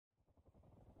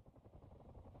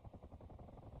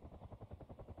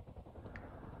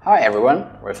Hi everyone,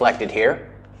 Reflected here.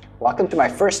 Welcome to my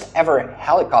first ever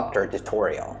helicopter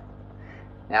tutorial.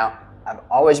 Now, I've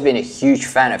always been a huge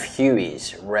fan of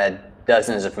Hueys, read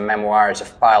dozens of memoirs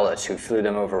of pilots who flew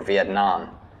them over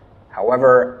Vietnam.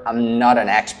 However, I'm not an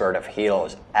expert of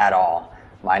helos at all.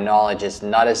 My knowledge is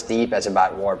not as deep as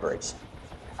about warbirds.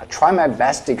 I try my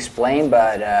best to explain,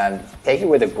 but take it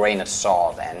with a grain of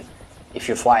salt, and if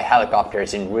you fly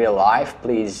helicopters in real life,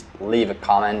 please leave a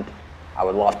comment. I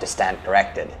would love to stand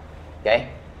corrected, okay?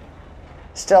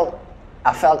 Still,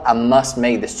 I felt I must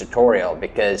make this tutorial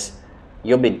because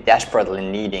you'll be desperately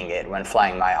needing it when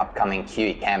flying my upcoming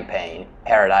Huey campaign,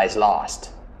 Paradise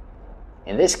Lost.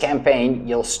 In this campaign,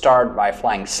 you'll start by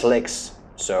flying slicks,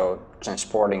 so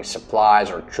transporting supplies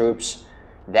or troops.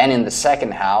 Then in the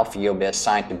second half, you'll be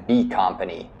assigned to B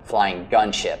Company, flying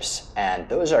gunships, and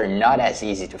those are not as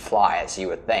easy to fly as you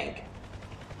would think.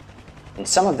 In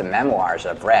some of the memoirs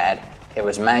I've read, it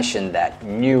was mentioned that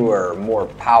newer, more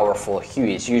powerful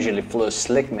Hueys usually flew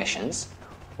slick missions,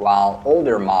 while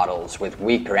older models with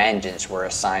weaker engines were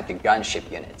assigned to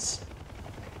gunship units.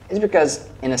 It's because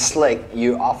in a slick,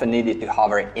 you often needed to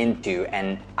hover into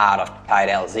and out of tight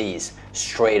LZs,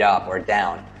 straight up or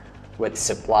down, with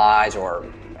supplies or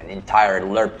an entire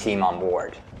LRP team on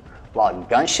board, while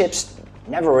gunships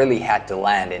never really had to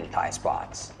land in tight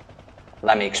spots.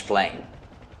 Let me explain.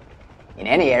 In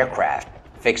any aircraft,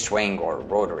 fixed wing or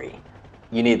rotary,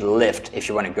 you need lift if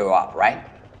you want to go up, right?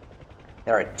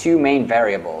 There are two main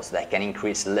variables that can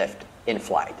increase lift in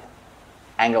flight: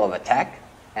 angle of attack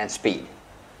and speed.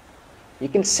 You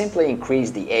can simply increase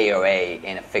the AOA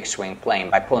in a fixed wing plane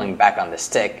by pulling back on the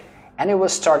stick and it will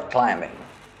start climbing.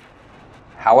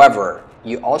 However,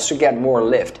 you also get more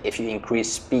lift if you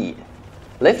increase speed.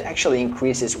 Lift actually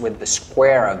increases with the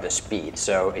square of the speed,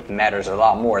 so it matters a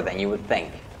lot more than you would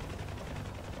think.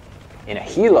 In a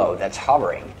helo that's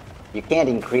hovering, you can't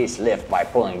increase lift by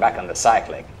pulling back on the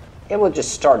cyclic. It will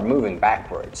just start moving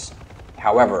backwards.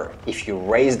 However, if you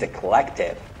raise the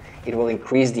collective, it will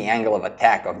increase the angle of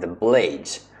attack of the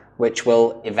blades, which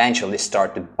will eventually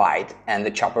start to bite and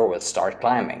the chopper will start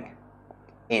climbing.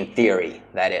 In theory,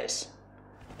 that is.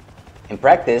 In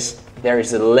practice, there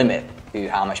is a limit to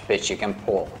how much pitch you can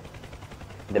pull.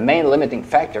 The main limiting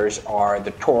factors are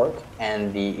the torque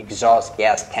and the exhaust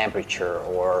gas temperature,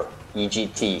 or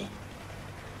EGT.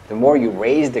 The more you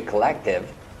raise the collective,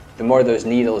 the more those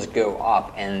needles go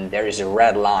up, and there is a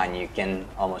red line you can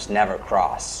almost never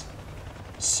cross.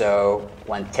 So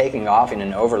when taking off in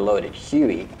an overloaded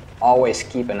Huey, always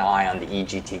keep an eye on the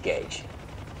EGT gauge.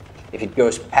 If it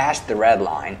goes past the red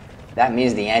line, that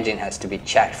means the engine has to be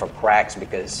checked for cracks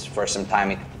because for some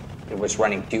time it was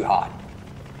running too hot.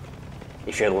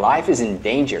 If your life is in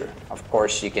danger, of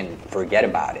course you can forget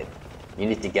about it. You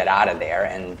need to get out of there,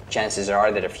 and chances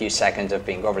are that a few seconds of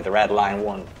being over the red line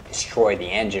won't destroy the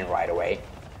engine right away.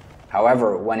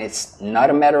 However, when it's not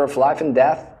a matter of life and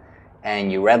death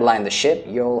and you redline the ship,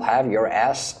 you'll have your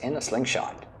ass in a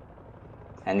slingshot,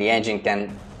 and the engine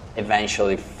can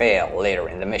eventually fail later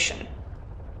in the mission.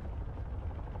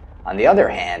 On the other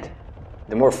hand,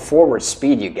 the more forward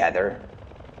speed you gather,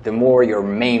 the more your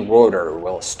main rotor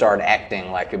will start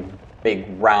acting like a big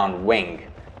round wing,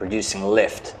 producing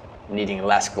lift, needing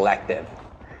less collective.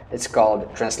 It's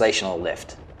called translational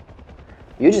lift.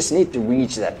 You just need to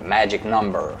reach that magic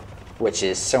number, which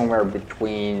is somewhere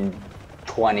between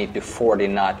 20 to 40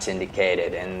 knots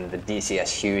indicated in the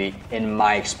DCS Huey, in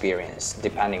my experience,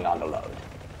 depending on the load.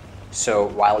 So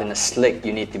while in a slick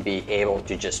you need to be able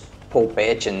to just pull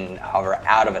pitch and hover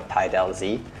out of a tight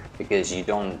LZ because you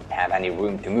don't have any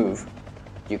room to move,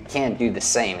 you can't do the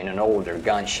same in an older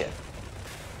gunship.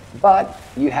 But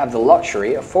you have the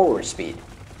luxury of forward speed.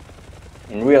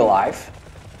 In real life,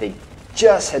 they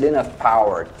just had enough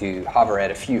power to hover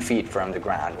at a few feet from the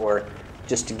ground, or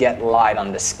just to get light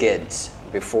on the skids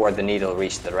before the needle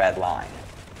reached the red line.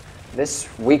 This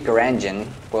weaker engine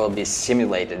will be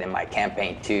simulated in my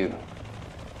campaign too.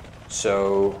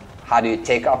 So how do you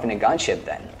take off in a gunship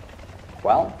then?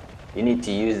 Well, you need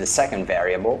to use the second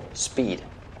variable, speed.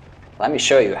 Let me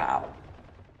show you how.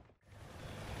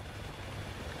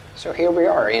 So here we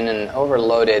are in an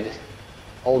overloaded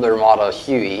older model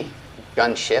Huey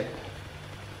gunship,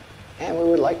 and we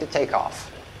would like to take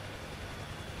off.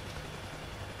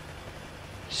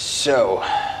 So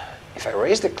if I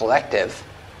raise the collective,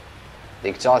 the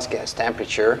exhaust gas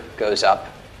temperature goes up,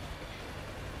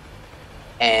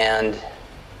 and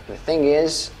the thing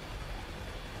is,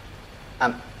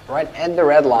 I'm right at the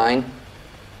red line.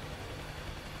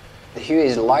 The Huey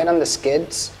is light on the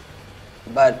skids,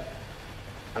 but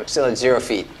I'm still at 0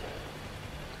 feet.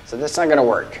 So that's not going to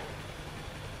work.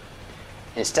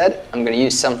 Instead, I'm going to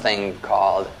use something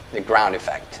called the ground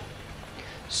effect.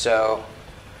 So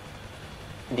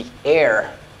the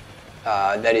air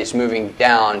that is moving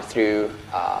down through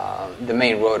the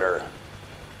main rotor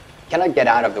cannot get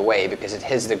out of the way because it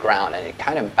hits the ground, and it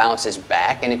kind of bounces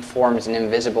back and it forms an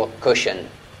invisible cushion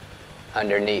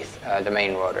underneath the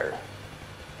main rotor.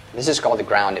 This is called the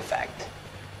ground effect,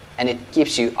 and it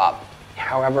keeps you up.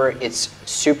 However, it's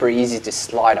super easy to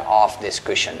slide off this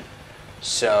cushion.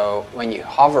 So when you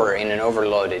hover in an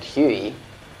overloaded Huey,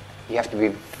 you have to be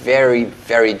very,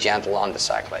 very gentle on the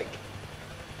cyclic.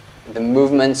 The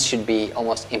movements should be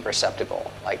almost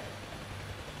imperceptible, like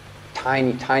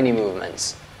tiny, tiny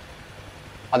movements.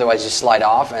 Otherwise, you slide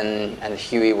off and the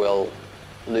Huey will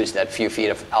lose that few feet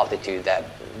of altitude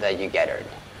that you gathered.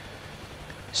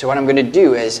 So what I'm going to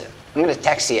do is I'm going to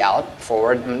taxi out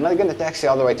forward. I'm not going to taxi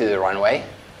all the way to the runway,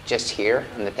 just here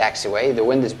on the taxiway. The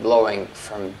wind is blowing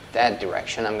from that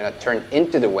direction. I'm going to turn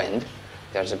into the wind.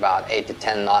 There's about 8 to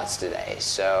 10 knots today,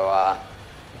 so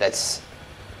that's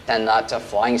 10 knots of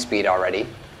flying speed already.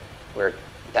 We're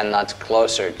 10 knots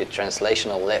closer to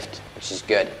translational lift, which is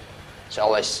good. So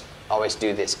always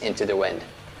do this into the wind.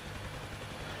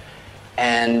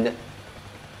 And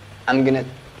I'm going to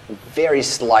very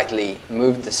slightly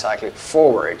move the cyclic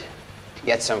forward to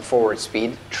get some forward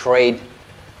speed, trade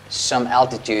some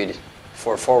altitude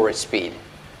for forward speed.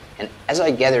 And as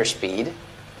I gather speed,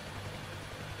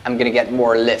 I'm going to get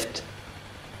more lift.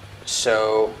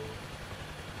 So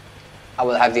I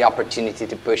will have the opportunity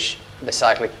to push the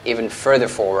cyclic even further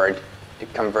forward to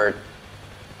convert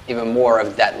even more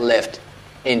of that lift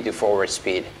into forward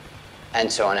speed,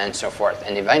 and so on and so forth.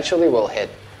 And eventually we'll hit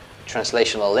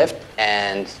translational lift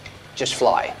and just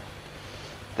fly.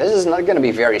 This is not going to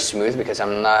be very smooth because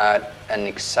I'm not an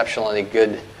exceptionally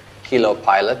good helo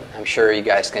pilot. I'm sure you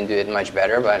guys can do it much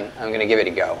better, but I'm going to give it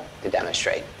a go to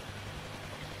demonstrate.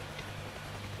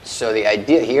 So the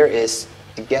idea here is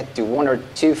to get to 1 or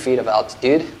 2 feet of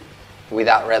altitude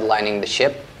without redlining the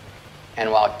ship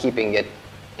and while keeping it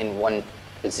in one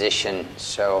position.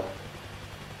 So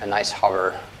a nice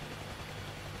hover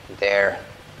there.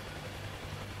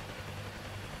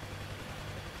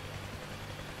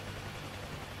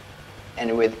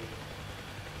 And with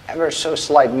ever so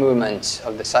slight movements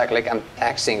of the cyclic, I'm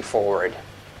taxiing forward.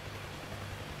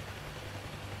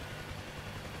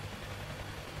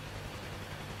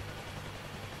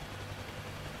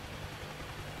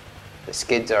 The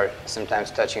skids are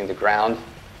sometimes touching the ground.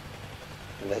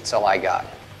 That's all I got.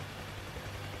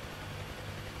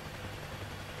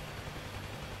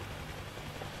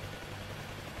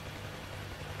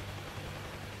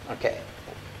 Okay,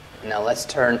 now let's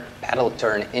paddle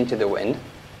turn into the wind.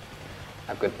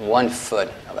 I've got 1 foot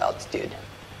of altitude.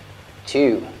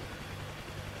 2,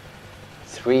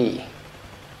 3,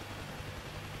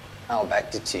 oh,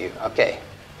 back to 2, okay.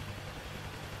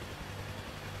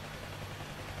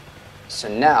 So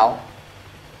now,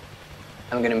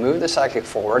 I'm going to move the cyclic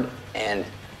forward and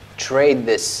trade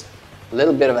this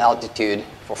little bit of altitude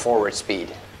for forward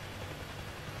speed.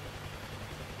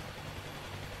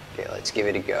 Okay, let's give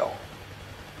it a go.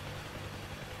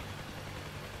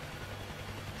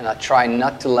 And I'll try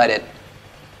not to let it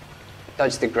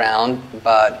touch the ground,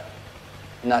 but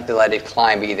not to let it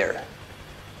climb either.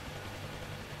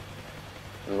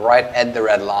 I'm right at the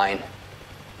red line.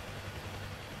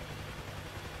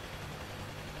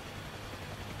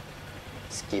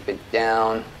 Let's keep it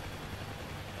down.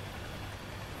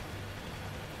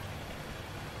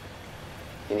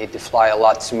 You need to fly a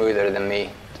lot smoother than me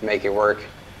to make it work.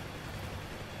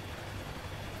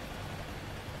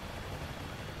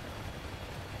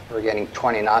 We're getting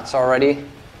 20 knots already.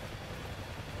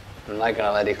 I'm not going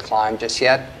to let it climb just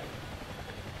yet.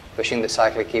 Pushing the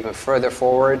cyclic even further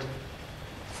forward.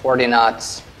 40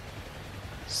 knots,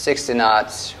 60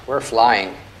 knots, we're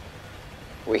flying.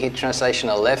 We hit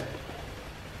translational lift,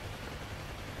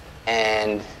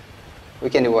 and we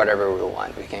can do whatever we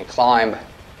want. We can climb,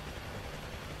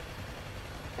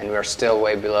 and we're still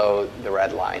way below the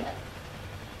red line.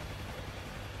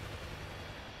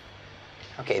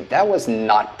 Okay, that was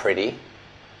not pretty,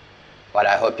 but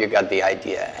I hope you got the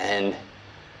idea, and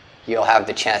you'll have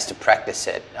the chance to practice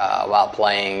it while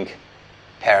playing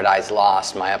Paradise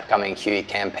Lost, my upcoming Huey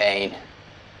campaign.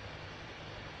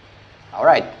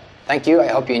 Alright, thank you. I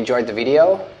hope you enjoyed the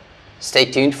video. Stay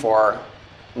tuned for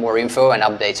more info and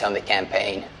updates on the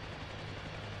campaign.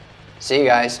 See you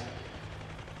guys.